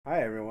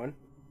Hi everyone,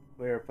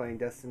 we are playing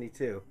Destiny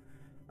 2.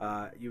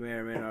 You may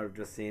or may not have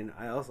just seen,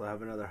 I also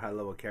have another high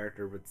level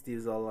character, but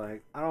Steve's all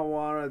like, I don't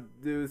want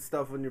to do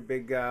stuff when you're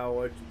big guy, I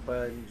want you to play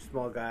when you're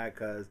small guy,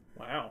 because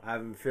Wow, I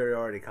have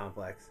inferiority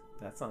complex.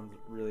 that sounds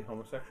really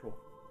homosexual.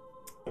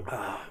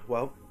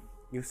 Well,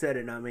 you said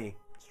it, not me.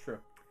 It's true.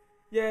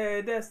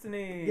 Yay,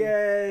 Destiny!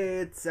 Yay,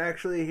 it's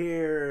actually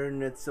here,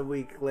 and it's a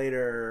week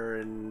later,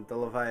 and the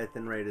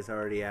Leviathan raid is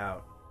already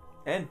out.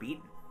 And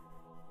beaten.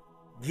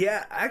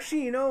 Yeah,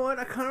 actually, you know what?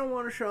 I kind of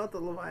want to show out the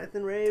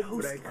Leviathan raid,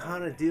 but I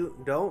kind of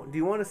don't. Do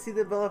you want to see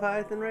the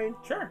Leviathan raid?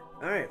 Sure.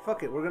 Alright,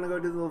 fuck it. We're gonna go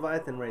do the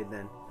Leviathan raid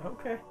then.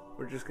 Okay.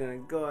 We're just gonna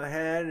go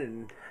ahead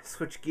and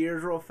switch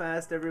gears real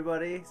fast,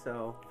 everybody.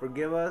 So,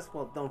 forgive us.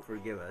 Well, don't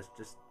forgive us.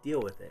 Just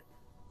deal with it.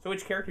 So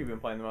which character have you been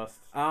playing the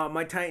most?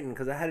 My Titan,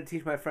 because I had to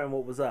teach my friend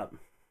what was up.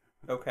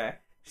 Okay.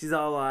 She's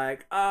all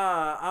like,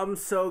 I'm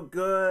so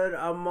good.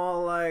 I'm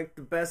all like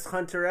the best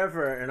hunter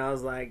ever. And I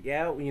was like,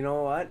 yeah, you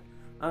know what?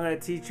 I'm going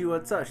to teach you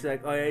what's up. She's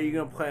like, oh yeah, you're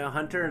going to play a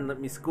hunter and let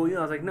me school you?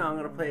 I was like, no, I'm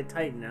going to play a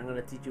Titan. I'm going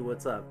to teach you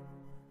what's up.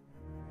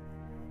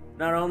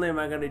 Not only am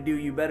I going to do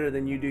you better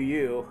than you do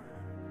you,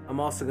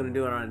 I'm also going to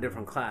do it on a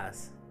different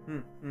class.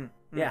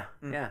 Yeah.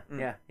 Okay.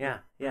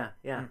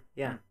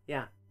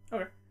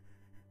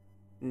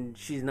 And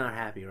she's not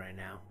happy right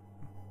now.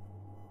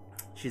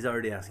 She's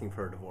already asking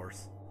for a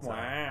divorce. So.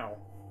 Wow.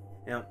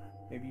 Yep.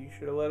 Maybe you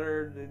should have let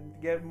her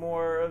get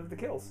more of the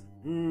kills.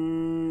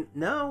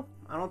 No,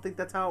 I don't think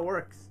that's how it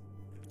works.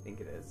 I think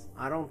it is.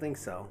 I don't think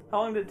so. How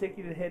long did it take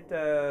you to hit,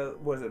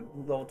 was it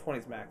level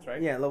 20's max,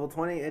 right? Yeah, level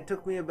 20, it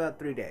took me about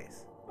 3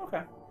 days.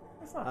 Okay.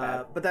 That's not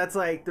bad. But that's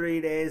like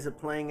 3 days of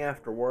playing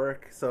after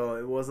work, so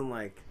it wasn't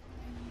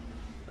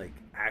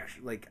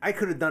actually, I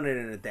could have done it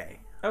in a day.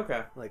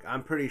 Okay. Like,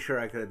 I'm pretty sure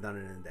I could have done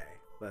it in a day.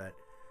 But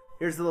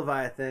here's the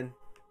Leviathan.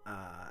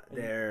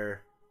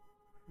 They're...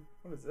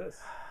 What is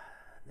this?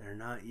 They're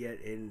not yet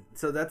in...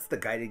 So that's the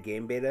guided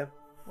game beta.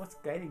 What's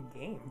guided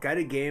game?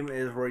 Guided game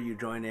is where you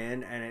join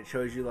in, and it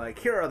shows you, like,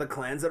 here are the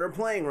clans that are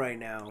playing right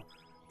now.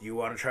 Do you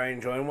want to try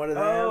and join one of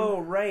them? Oh,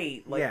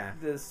 right. Like Yeah.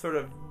 this sort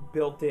of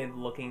built-in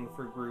looking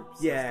for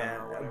groups. Yeah,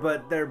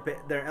 but their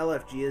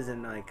LFG is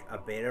in, like, a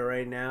beta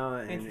right now,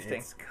 and Interesting.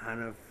 it's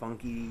kind of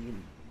funky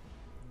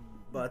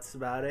butts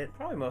about it.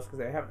 Probably most because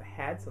they haven't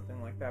had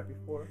something like that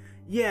before.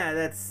 Yeah,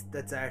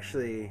 that's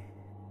actually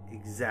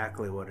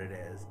exactly what it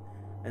is.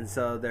 And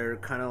so they're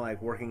kind of,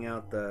 like, working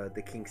out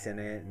the kinks in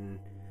it, and...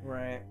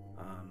 Right.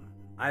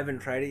 I haven't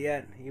tried it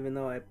yet, even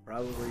though I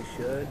probably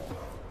should.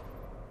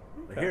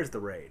 But here's the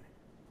raid.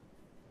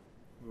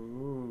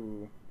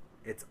 Ooh.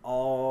 It's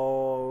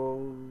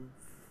all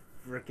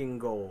freaking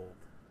gold.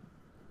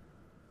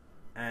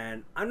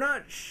 And I'm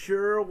not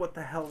sure what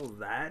the hell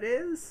that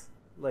is.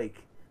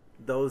 Like,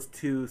 those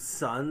two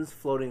suns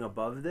floating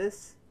above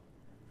this.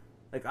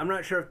 Like, I'm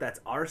not sure if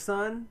that's our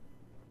sun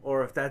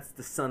or if that's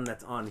the sun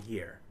that's on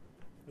here.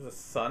 There's a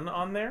sun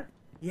on there?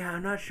 Yeah,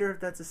 I'm not sure if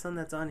that's the sun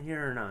that's on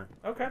here or not.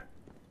 Okay.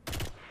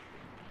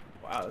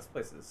 Wow, this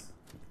place is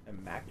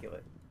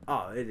immaculate.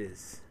 Oh, it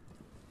is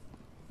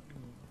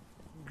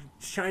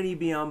shiny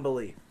beyond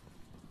belief.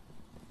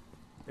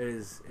 It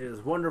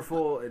is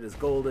wonderful, it is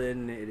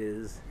golden, it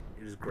is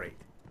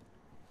great.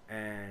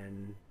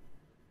 And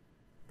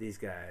these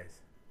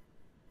guys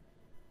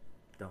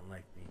don't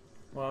like me.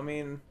 Well, I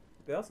mean,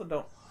 they also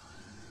don't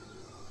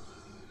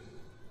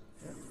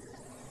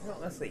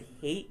necessarily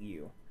hate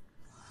you.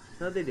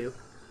 No, they do.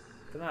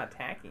 They're not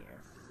attacking you.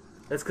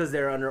 That's because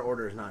they're under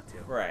orders not to.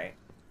 Right.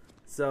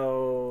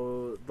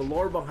 So the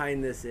lore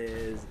behind this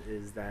is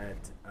that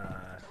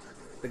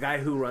the guy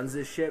who runs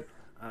this ship,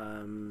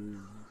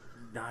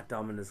 not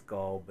Dominus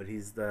Gaul, but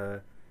he's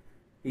the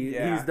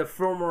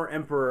former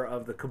emperor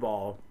of the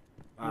Cabal.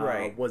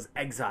 Right. Was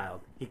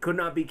exiled. He could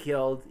not be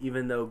killed,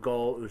 even though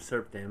Gaul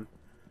usurped him.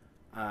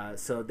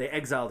 So they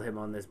exiled him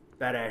on this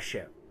badass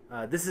ship.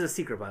 This is a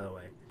secret, by the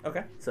way.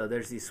 Okay. So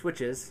there's these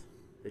switches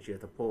that you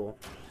have to pull,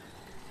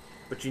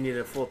 but you need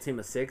a full team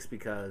of 6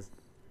 because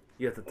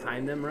you have to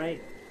time them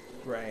right.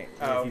 Right.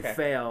 And Oh, if you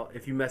fail,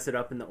 if you mess it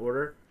up in the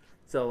order,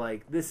 so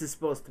like this is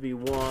supposed to be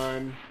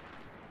 1,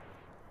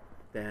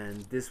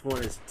 then this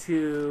one is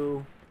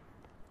 2,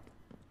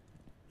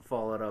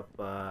 followed up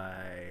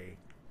by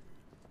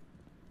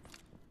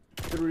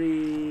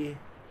 3.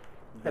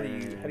 How do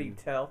you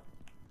tell?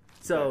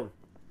 So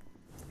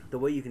the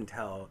way you can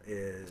tell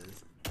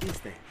is these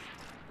things.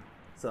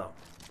 So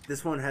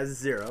this one has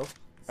 0,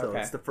 so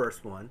it's the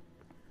first one,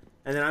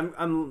 and then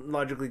I'm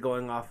logically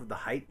going off of the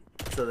height.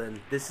 So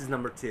then this is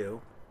number 2.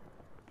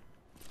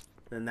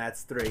 Then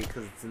that's 3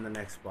 because it's in the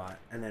next spot,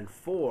 and then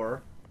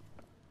 4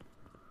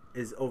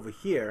 is over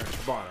here at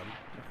the bottom.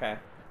 Okay.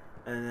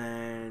 And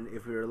then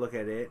if we were to look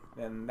at it,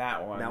 Then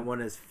that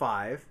one is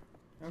 5.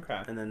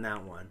 Okay. And then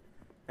that one.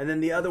 And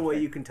then the other way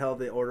you can tell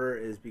the order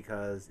is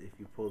because if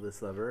you pull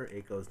this lever,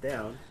 it goes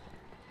down.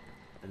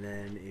 And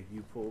then if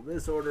you pull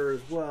this order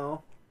as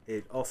well,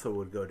 it also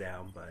would go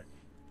down, but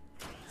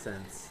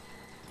since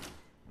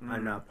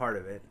I'm not part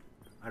of it,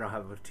 I don't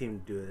have a team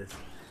to do this.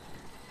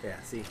 Yeah,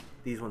 see,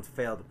 these ones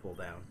fail to pull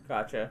down.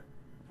 Gotcha.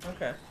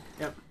 Okay.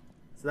 Yep.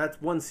 So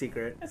that's one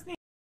secret. That's neat.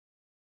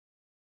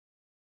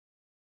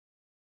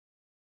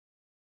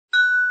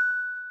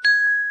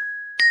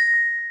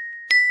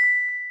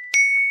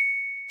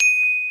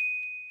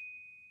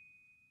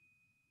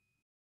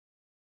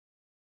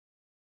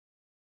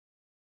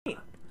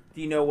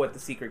 Do you know what the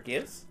secret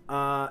gives?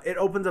 It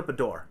opens up a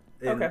door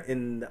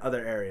in the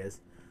other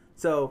areas.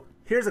 So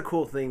here's a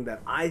cool thing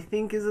that I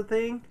think is a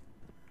thing.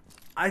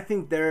 I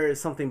think there is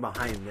something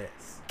behind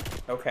this.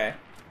 Okay.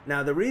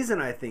 Now the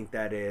reason I think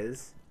that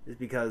is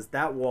because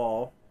that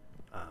wall.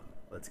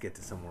 Let's get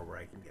to somewhere where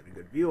I can get a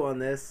good view on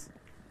this.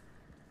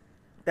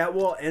 That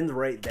wall ends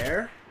right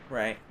there.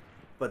 Right.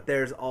 But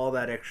there's all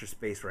that extra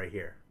space right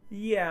here.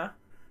 Yeah.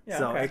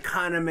 So it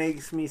kind of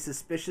makes me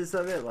suspicious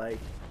of it. Like,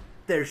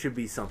 there should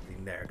be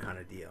something there kind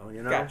of deal,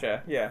 you know?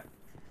 Gotcha, yeah.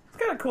 It's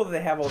kind of cool that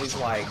they have all these,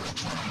 like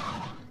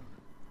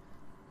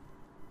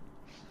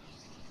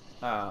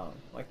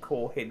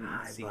cool hidden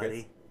secrets.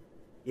 Buddy.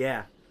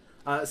 Yeah.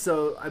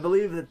 So I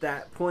believe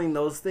that pulling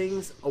those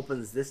things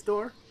opens this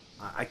door.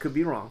 I could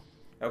be wrong.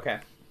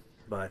 Okay.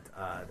 But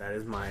that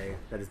is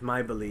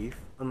my belief.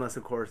 Unless,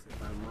 of course,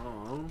 if I'm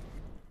wrong,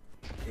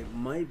 it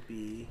might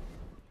be...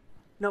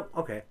 Nope,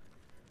 okay.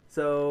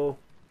 So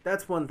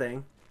that's one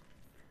thing.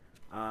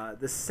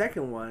 The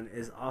second one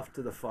is off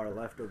to the far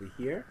left over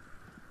here.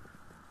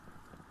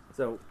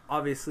 So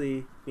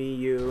obviously, me,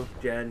 you,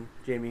 Jen,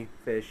 Jamie,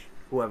 Fish,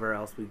 whoever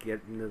else we get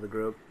into the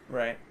group,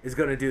 right, is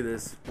going to do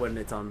this when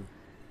it's on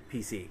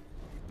PC.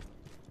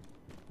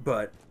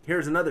 But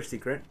here's another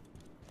secret.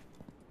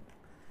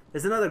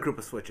 There's another group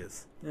of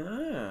switches.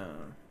 Oh.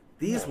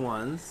 These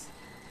ones...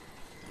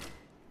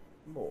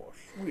 More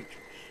switches.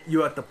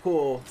 You have to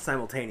pull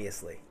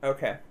simultaneously.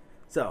 Okay.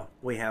 So,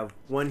 we have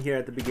one here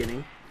at the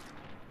beginning.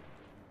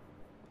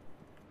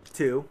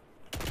 2.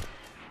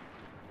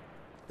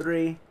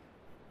 3.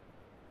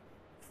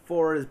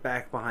 4 is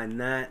back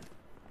behind that.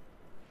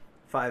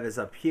 5 is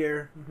up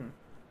here.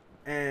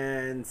 Mm-hmm.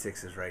 And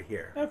 6 is right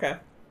here. Okay.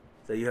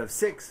 So you have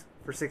 6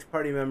 for 6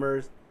 party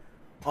members.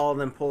 All of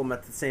them pull them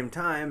at the same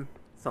time.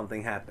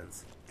 Something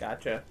happens.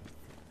 Gotcha.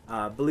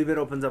 Believe it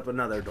opens up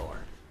another door.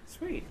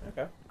 Sweet.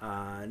 Okay.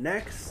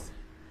 Next,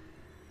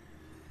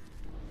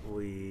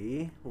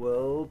 we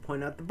will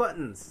point out the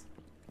buttons.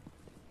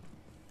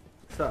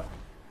 So,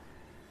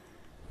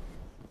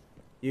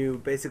 you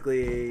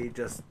basically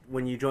just,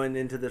 when you join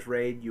into this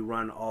raid, you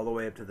run all the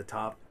way up to the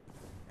top,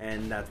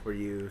 and that's where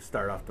you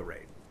start off the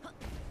raid.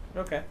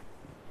 Okay.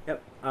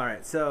 Yep.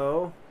 Alright,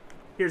 so,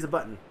 here's a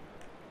button.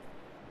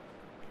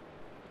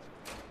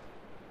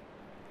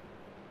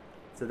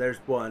 So there's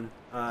one.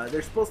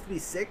 There's supposed to be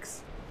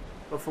 6,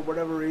 but for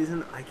whatever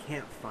reason, I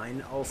can't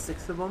find all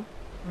 6 of them.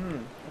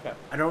 Okay.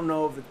 I don't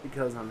know if it's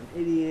because I'm an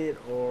idiot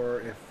or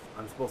if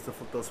I'm supposed to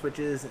flip those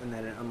switches and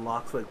then it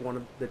unlocks like one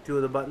of the 2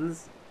 of the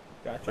buttons.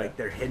 Gotcha. Like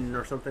they're hidden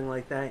or something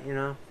like that, you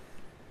know?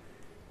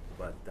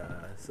 But,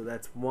 so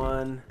that's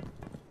 1.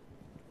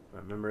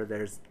 Remember,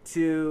 there's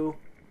 2.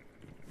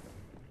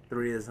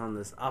 3 is on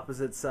this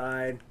opposite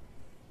side.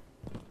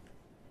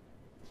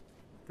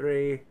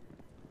 3.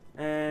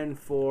 And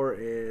 4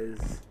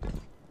 is...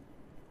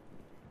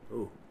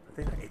 Ooh, I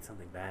think I ate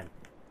something bad.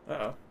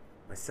 Uh-oh.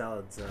 My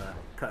salad's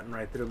cutting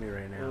right through me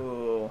right now.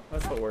 Ooh,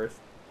 that's the worst.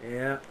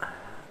 Yeah.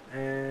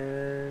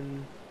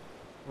 And...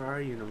 Where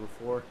are you, number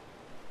 4?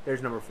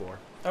 There's number 4.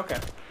 Okay.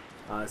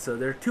 So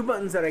there are 2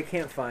 buttons that I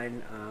can't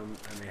find.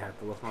 I may have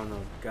to look on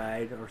a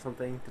guide or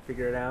something to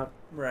figure it out.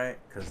 Right.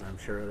 Because I'm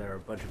sure there are a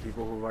bunch of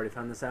people who've already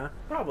found this out.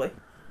 Probably.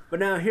 But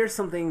now here's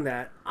something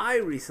that I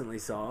recently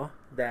saw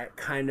that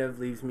kind of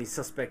leaves me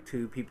suspect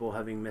to people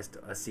having missed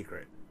a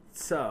secret.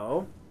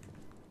 So,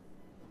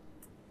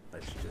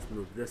 let's just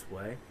move this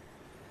way.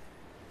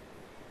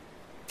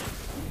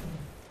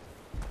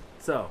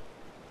 So,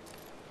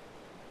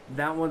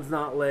 that one's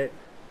not lit,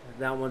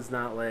 that one's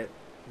not lit,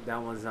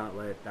 that one's not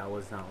lit, that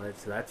one's not lit,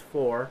 so that's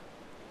 4.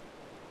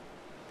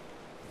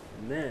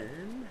 And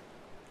then,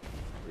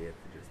 we have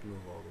to just move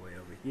all the way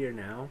over here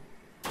now.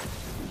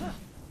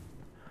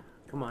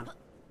 Come on.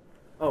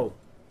 Oh,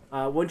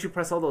 once you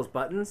press all those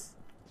buttons,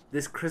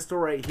 this crystal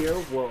right here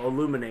will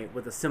illuminate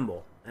with a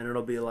symbol. And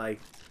it'll be like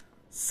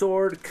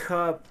sword,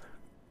 cup,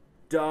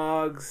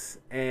 dogs,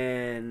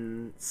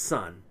 and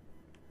sun.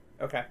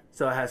 Okay.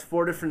 So it has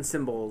 4 different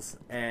symbols,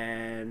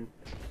 and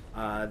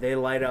they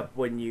light up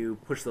when you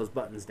push those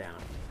buttons down.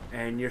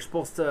 And you're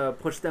supposed to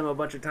push them a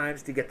bunch of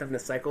times to get them to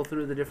cycle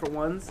through the different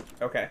ones.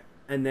 Okay.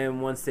 And then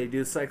once they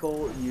do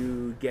cycle,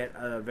 you get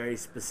a very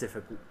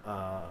specific...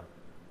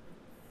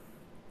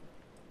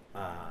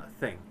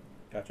 thing.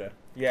 Gotcha.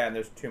 Yeah, and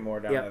there's 2 more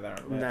down there that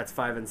aren't lit. And that's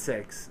 5 and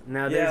 6.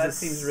 Now that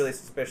seems really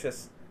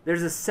suspicious.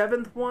 There's a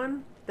 7th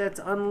one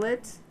that's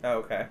unlit. Oh,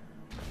 okay.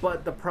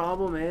 But the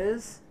problem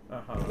is,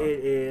 it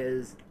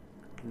is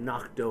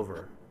knocked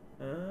over.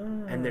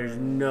 And there's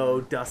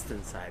no dust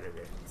inside of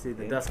it. See,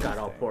 the dust got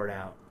all poured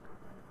out.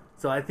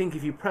 So I think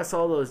if you press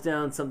all those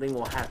down, something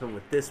will happen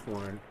with this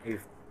one.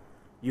 If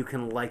you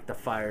can light the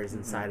fires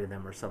inside of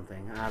them or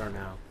something. I don't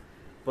know.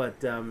 But...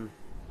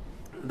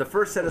 the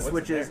first set of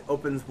switches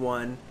opens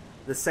 1.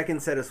 the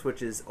second set of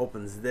switches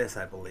opens this,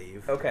 I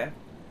believe. Okay.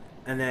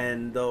 And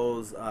then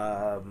those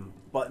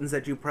buttons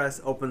that you press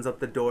opens up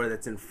the door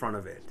that's in front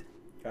of it.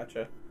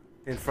 Gotcha.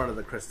 In front of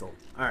the crystal.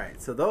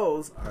 Alright, so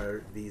those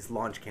are these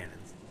launch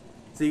cannons.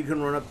 So you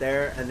can run up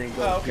there and then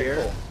go here.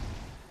 Cool.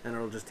 And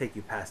it'll just take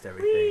you past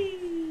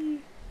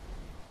everything.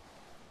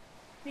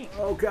 Whee!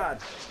 Oh god.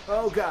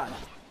 Oh god.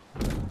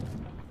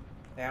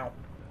 Ow.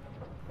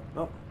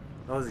 Oh,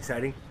 that was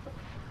exciting.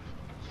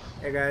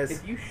 Hey guys.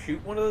 If you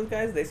shoot one of those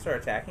guys, they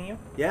start attacking you?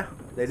 Yeah,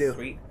 they do.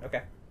 Sweet.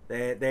 Okay.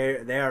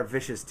 They are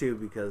vicious too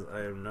because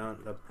I am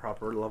not the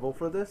proper level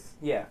for this.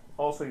 Yeah.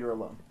 Also, you're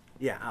alone.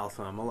 Yeah.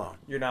 Also, I'm alone.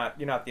 You're not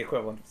the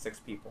equivalent of 6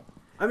 people.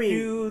 I mean,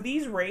 do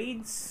these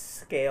raids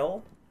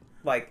scale?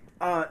 Like,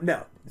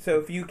 no. So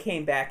if you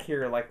came back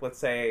here, like, let's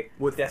say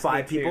with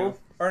Destiny 5 people, 2,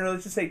 or no,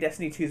 let's just say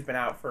Destiny 2's been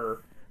out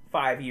for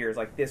 5 years.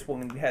 Like this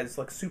one has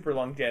like super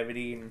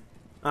longevity and.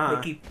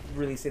 They keep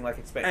releasing like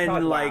expansion.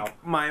 And like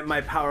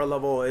my power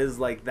level is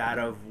like that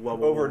of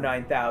level over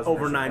 9,000.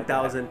 Over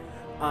 9,000.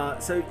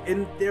 So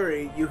in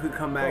theory, you could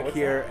come back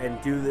here and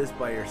do this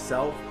by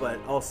yourself, but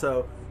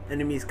also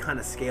enemies kind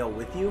of scale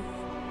with you.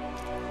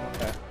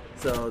 Okay.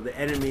 So the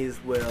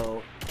enemies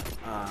will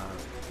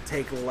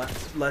take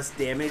less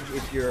damage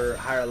if you're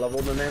higher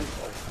level than them.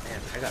 Oh man,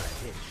 I got a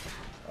hit.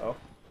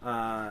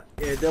 Oh.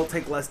 They'll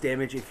take less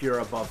damage if you're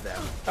above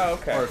them. Oh,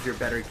 okay. Or if you're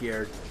better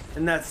geared.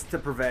 And that's to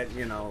prevent,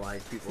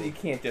 like, people... So you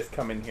can't just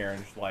come in here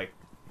and just, like,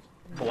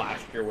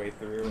 blast your way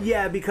through.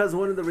 Yeah, because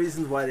one of the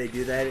reasons why they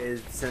do that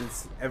is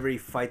since every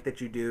fight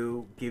that you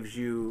do gives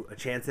you a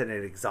chance at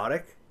an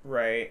exotic.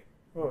 Right.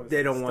 Oh,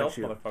 they don't want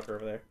you. Motherfucker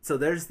over there. So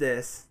there's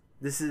this.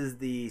 This is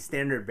the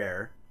standard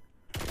bearer.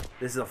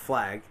 This is a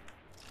flag.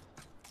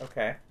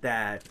 Okay.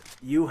 That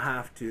you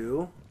have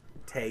to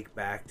take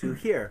back to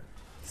here.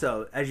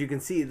 So, as you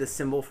can see, the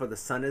symbol for the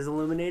sun is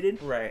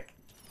illuminated. Right.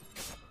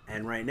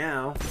 And right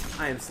now,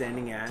 I am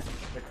standing at...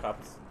 The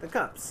cups. The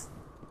cups.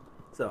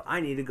 So, I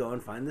need to go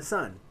and find the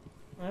sun.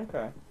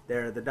 Okay.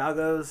 There are the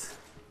doggos.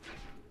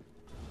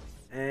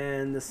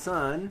 And the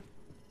sun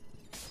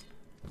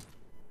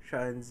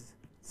shines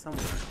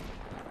somewhere.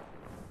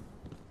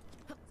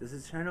 Does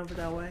it shine over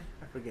that way?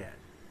 I forget.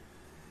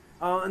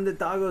 Oh, and the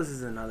doggos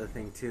is another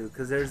thing, too.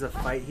 Because there's a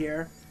fight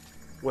here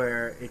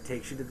where it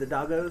takes you to the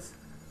doggos.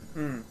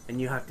 And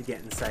you have to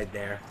get inside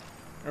there.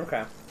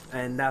 Okay.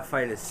 And that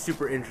fight is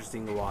super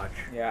interesting to watch.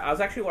 Yeah, I was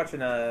actually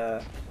watching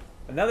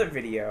another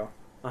video.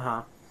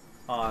 Uh-huh.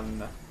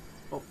 On...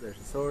 Oh, there's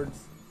the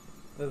swords.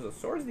 Those are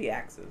swords, the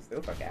axes. They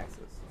look like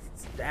axes.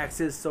 The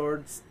axes,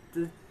 swords,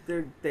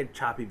 they're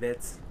choppy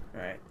bits.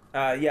 Right.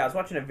 Yeah, I was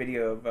watching a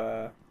video of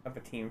a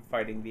team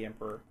fighting the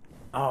Emperor.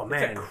 Oh,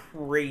 man. It's a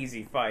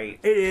crazy fight.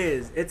 It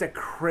is. It's a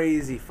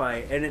crazy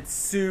fight, and it's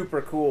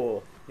super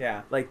cool.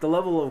 Yeah. Like, the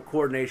level of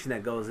coordination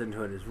that goes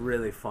into it is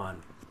really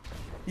fun.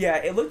 Yeah,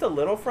 it looked a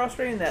little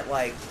frustrating that,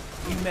 like,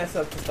 you mess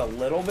up just a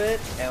little bit,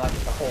 and, like,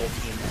 the whole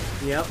team.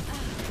 Yep.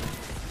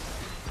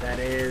 That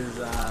is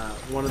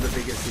one of the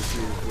biggest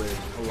issues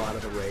with a lot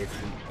of the raids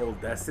in old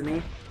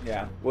Destiny.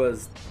 Yeah.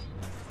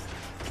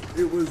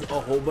 It was a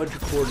whole bunch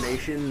of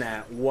coordination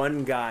that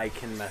one guy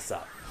can mess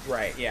up.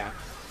 Right, yeah.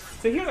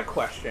 So here's a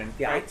question.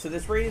 Yeah. Right? So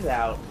this raid is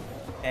out,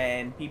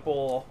 and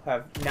people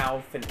have now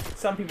finished.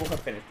 Some people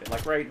have finished it.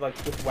 Like, right, like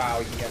with WoW,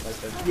 you get like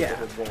the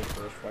world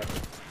first, whatever.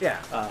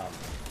 Yeah.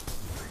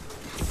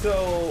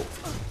 So,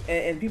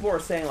 and people are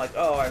saying like,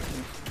 oh,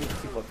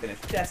 people have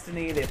finished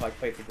Destiny. They've like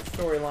played through the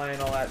storyline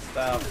and all that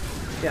stuff.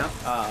 Yeah.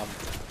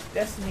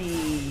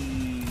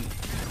 Destiny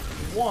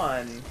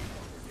 1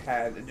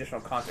 had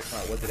additional content from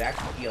it. Was it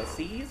actually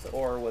DLCs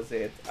or was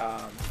it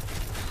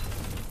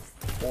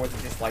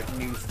just like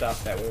new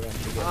stuff that we went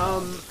to get?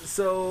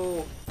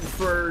 So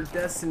for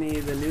Destiny,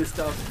 the new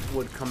stuff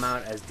would come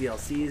out as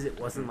DLCs. It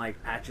wasn't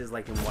like patches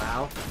like in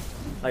WoW.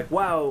 Like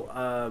WoW,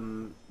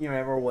 you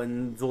remember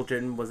when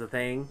Zul'jin was a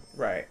thing?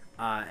 Right.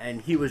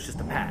 And he was just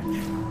a patch.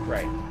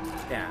 Right.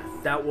 Yeah,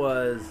 that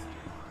was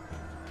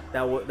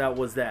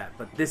that.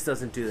 But this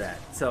doesn't do that.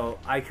 So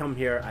I come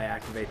here, I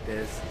activate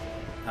this.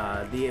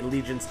 The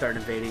legions start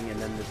invading, and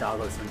then the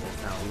doggo symbol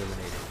is now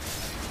illuminated.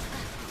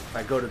 If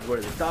I go to where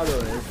the doggo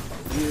is,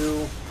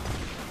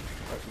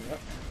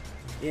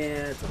 yeah,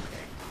 it's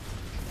okay.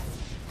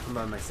 I'm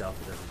by myself,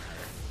 it doesn't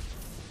matter.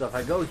 So if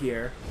I go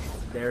here,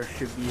 there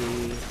should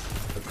be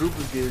a group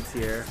of dudes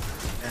here,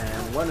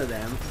 and one of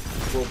them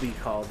will be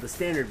called the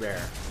Standard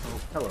Bearer. Oh,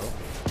 hello.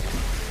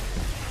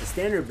 The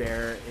Standard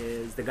Bearer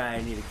is the guy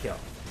I need to kill,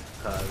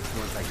 because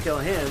once I kill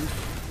him,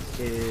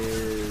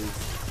 his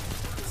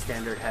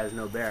standard has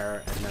no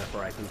bearer, and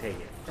therefore I can take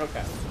it.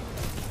 Okay.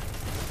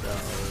 So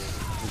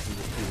we can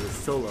just do this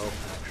solo,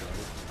 actually.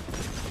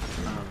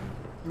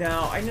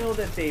 Now I know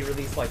that they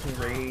release like new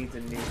raids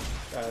and new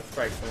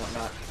strikes and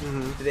whatnot.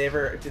 Mm-hmm.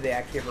 Did they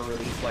actually ever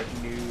release like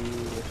new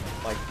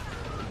like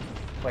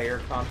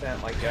player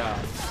content, like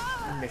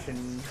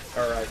missions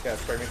or like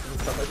strike missions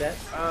and stuff like that?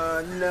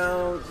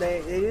 No,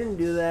 they didn't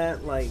do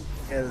that like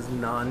as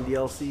non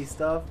DLC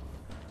stuff.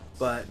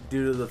 but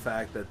due to the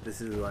fact that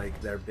this is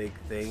like their big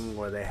thing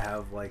where they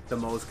have like the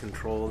most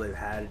control they've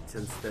had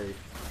since the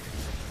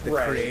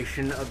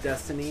creation of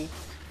Destiny,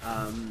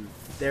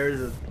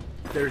 there's a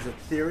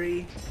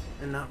theory,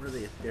 and not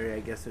really a theory, I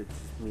guess it's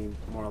me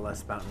more or less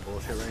spouting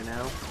bullshit right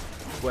now,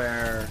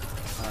 where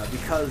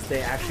because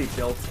they actually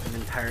built an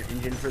entire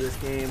engine for this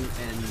game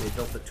and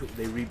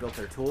they rebuilt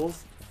their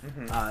tools,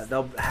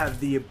 they'll have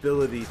the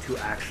ability to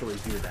actually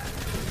do that.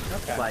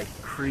 Okay. Like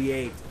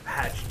create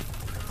patched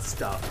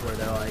stuff where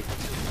they're like,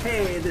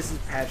 hey, this is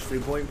patch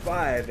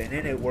 3.5 and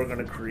in it we're going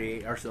to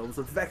create ourselves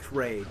a Vex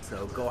raid,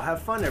 so go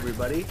have fun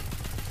everybody.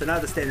 So now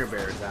the standard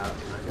bearer's out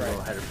and I can go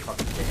ahead and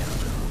fucking stay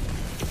out.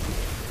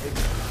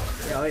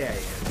 Oh yeah.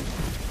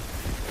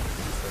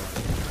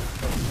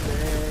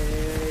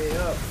 Stay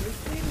up. This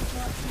game is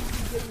not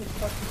getting as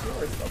fucking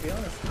yours, I'll be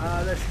honest.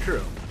 That's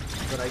true,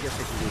 but I guess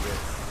I can do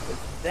this.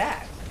 What's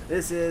that?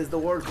 This is the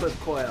Wardcliff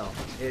coil.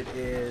 It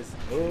is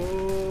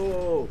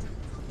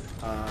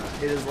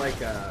it is like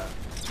a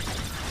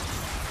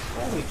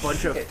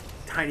bunch of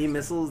tiny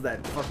missiles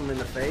that fuck them in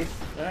the face.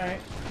 Alright.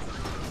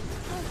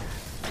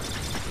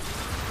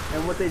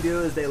 And what they do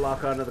is they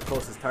lock onto the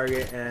closest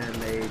target and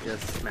they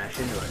just smash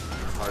into it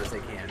as hard as they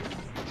can.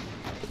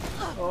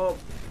 Oh,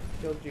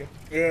 Killed you.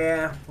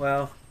 yeah,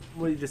 well,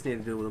 we just need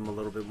to do with them a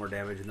little bit more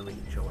damage and then we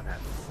can show what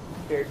happens.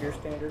 Fared your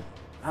standard?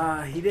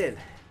 He did.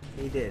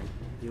 He did.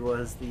 He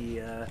was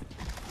the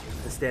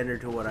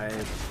standard to what I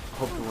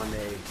hope to one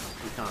day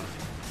become.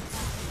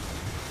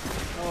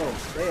 Oh,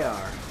 they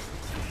are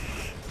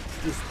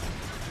just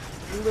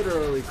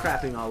literally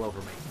crapping all over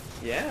me.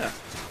 Yeah.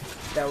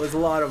 That was a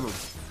lot of them.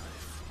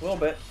 A little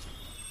bit.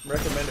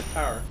 Recommended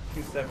power,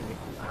 270.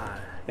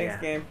 Thanks, yeah.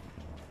 game.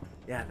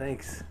 Yeah,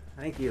 thanks.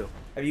 Thank you.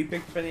 Have you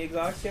picked up any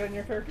exotics yet in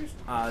your characters?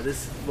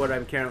 This is what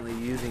I'm currently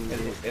using.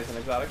 Is an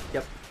exotic?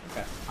 Yep.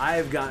 Okay.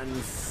 I've gotten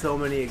so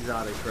many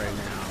exotics right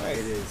now. Nice.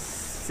 It is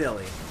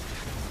silly.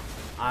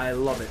 I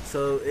love it.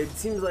 So it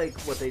seems like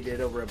what they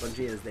did over at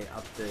Bungie is they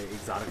upped the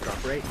exotic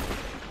drop rate.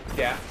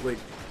 Yeah. Which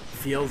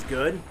feels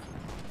good.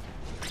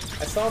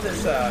 I saw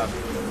this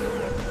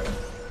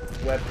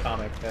web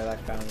comic that I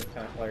found was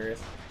kind of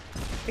hilarious. I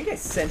think I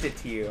sent it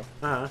to you,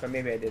 but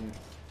maybe I didn't.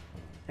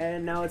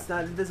 And now it's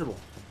not invisible.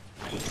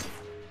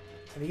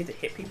 Do you get to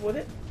hit people with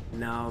it?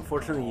 No,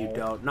 unfortunately you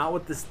don't. Not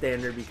with the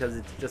standard because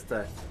it's just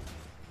a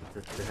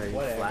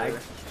flag.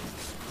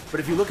 But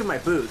if you look at my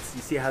boots,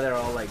 you see how they're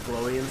all like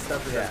glowy and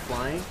stuff as they're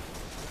flying?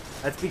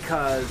 That's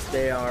because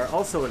they are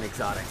also an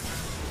exotic.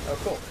 Oh,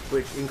 cool.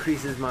 Which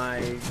increases my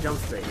jump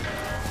speed.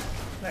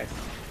 Nice.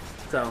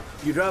 So,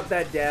 you drop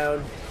that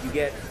down, you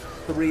get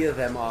 3 of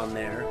them on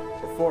there,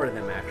 or 4 of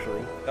them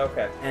actually.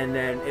 Okay. And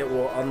then it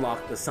will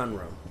unlock the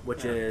sunroom,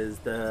 which is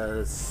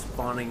the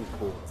spawning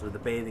pools, or the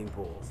bathing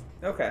pools.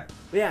 Okay.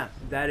 But yeah,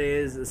 that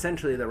is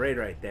essentially the raid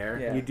right there.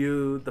 Yeah. You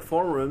do the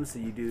 4 rooms, so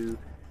you do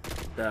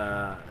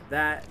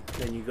that,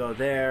 then you go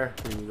there,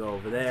 then you go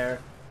over there,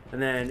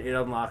 and then it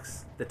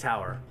unlocks the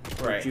tower.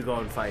 Right. Which you go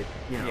and fight,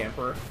 you know, the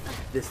Emperor.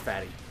 this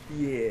fatty.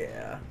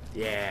 Yeah.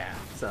 Yeah,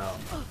 so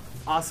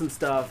awesome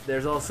stuff.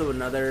 There's also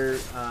another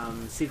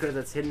secret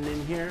that's hidden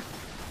in here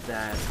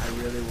that I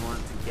really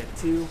want to get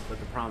to, but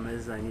the problem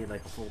is I need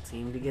like a full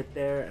team to get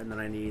there, and then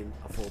I need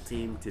a full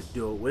team to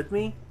do it with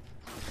me.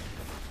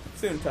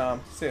 Soon,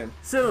 Tom. Soon.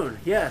 Soon,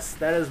 yes.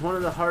 That is one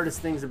of the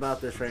hardest things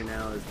about this right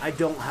now is I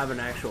don't have an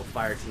actual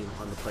fire team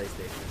on the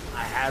PlayStation.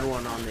 I had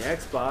one on the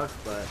Xbox,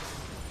 but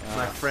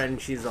my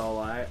friend, she's all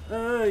like,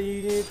 oh,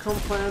 you need to come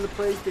play on the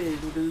PlayStation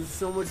because it's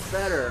so much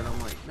better. And I'm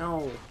like,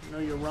 no,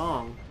 you're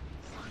wrong.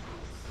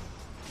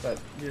 But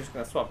you're just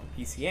gonna swap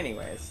the PC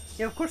anyways.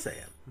 Yeah, of course I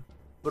am.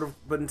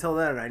 But until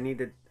then, I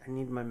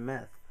need my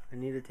meth. I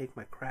need to take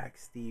my crack,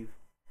 Steve.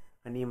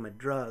 I need my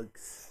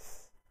drugs.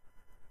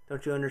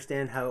 Don't you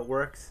understand how it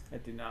works? I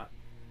do not.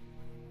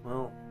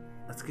 Well,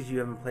 that's because you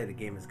haven't played a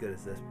game as good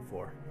as this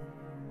before.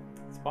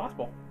 It's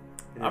possible.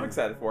 I'm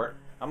excited for it.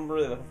 I'm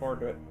really looking forward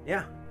to it.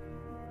 Yeah.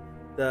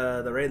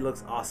 The raid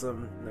looks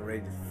awesome. The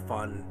raid is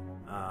fun.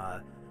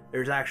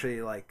 There's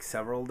actually like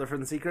several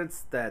different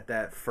secrets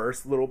that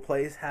first little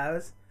place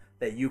has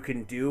that you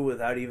can do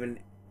without even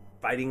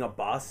fighting a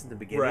boss in the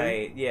beginning.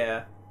 Right,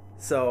 yeah.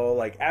 So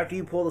like after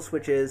you pull the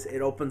switches,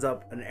 it opens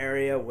up an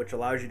area which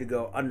allows you to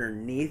go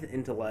underneath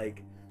into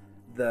like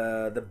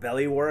the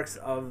belly works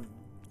of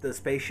the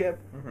spaceship,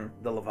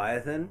 the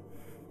Leviathan.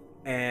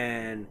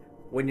 And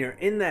when you're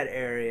in that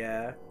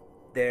area,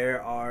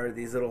 there are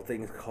these little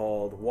things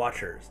called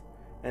Watchers.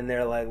 And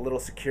they're like little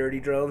security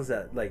drones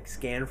that like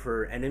scan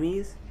for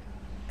enemies.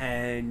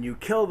 And you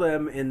kill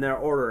them in their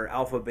order,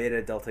 Alpha,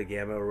 Beta, Delta,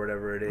 Gamma, or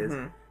whatever it is.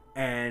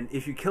 And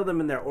if you kill them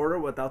in their order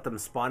without them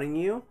spawning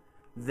you,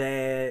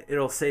 then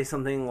it'll say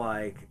something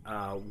like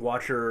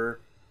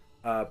Watcher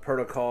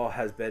protocol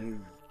has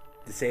been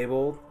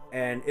disabled.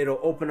 And it'll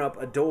open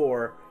up a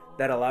door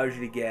that allows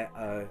you to get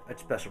a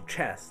special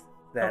chest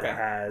that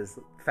has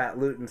fat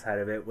loot inside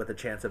of it with a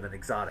chance of an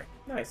exotic.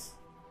 Nice.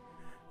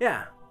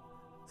 Yeah.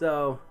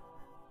 So,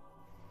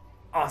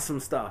 awesome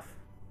stuff.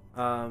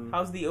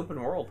 How's the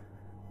open world?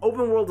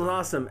 Open world is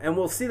awesome, and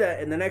we'll see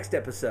that in the next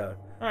episode.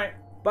 Alright.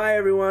 Bye,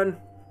 everyone.